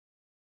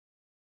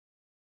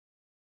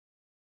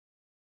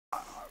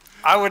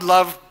I would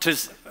love to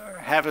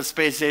have a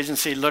space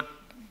agency look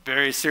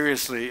very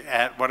seriously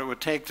at what it would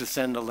take to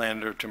send a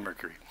lander to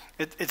Mercury.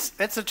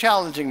 It's a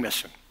challenging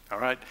mission, all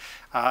right?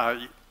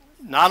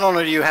 Not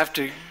only do you have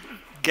to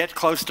get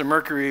close to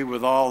Mercury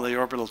with all the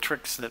orbital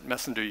tricks that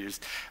Messenger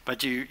used,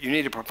 but you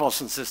need a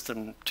propulsion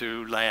system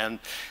to land.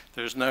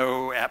 There's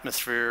no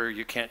atmosphere.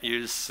 You can't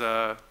use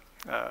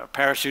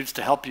parachutes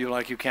to help you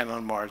like you can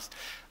on Mars.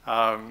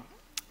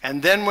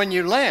 And then when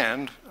you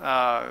land,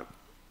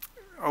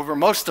 over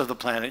most of the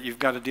planet, you've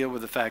got to deal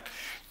with the fact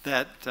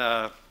that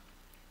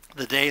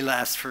the day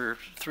lasts for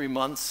 3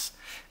 months,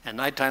 and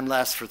nighttime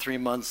lasts for 3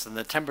 months, and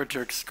the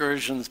temperature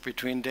excursions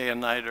between day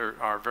and night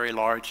are very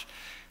large,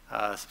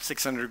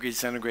 600 degrees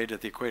centigrade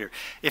at the equator.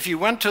 If you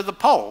went to the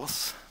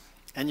poles,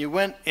 and you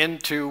went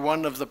into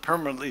one of the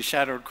permanently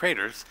shadowed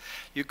craters,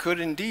 you could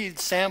indeed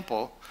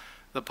sample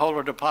the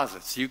polar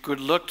deposits. You could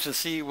look to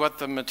see what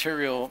the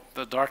material,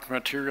 the dark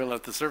material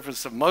at the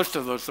surface of most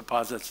of those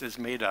deposits is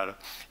made out of.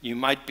 You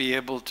might be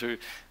able to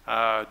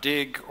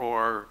dig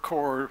or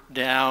core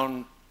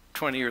down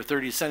 20 or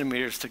 30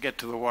 centimeters to get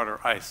to the water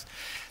ice.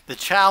 The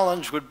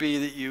challenge would be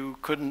that you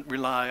couldn't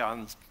rely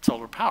on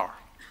solar power.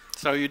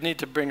 So you'd need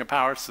to bring a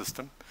power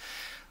system.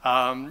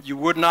 You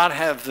would not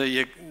have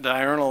the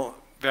diurnal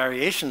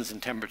variations in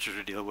temperature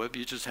to deal with.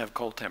 You just have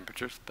cold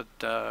temperatures,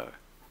 but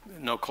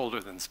no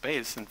colder than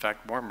space, in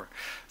fact, warmer.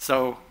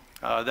 So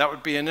that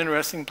would be an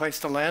interesting place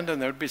to land,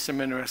 and there would be some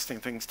interesting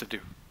things to do.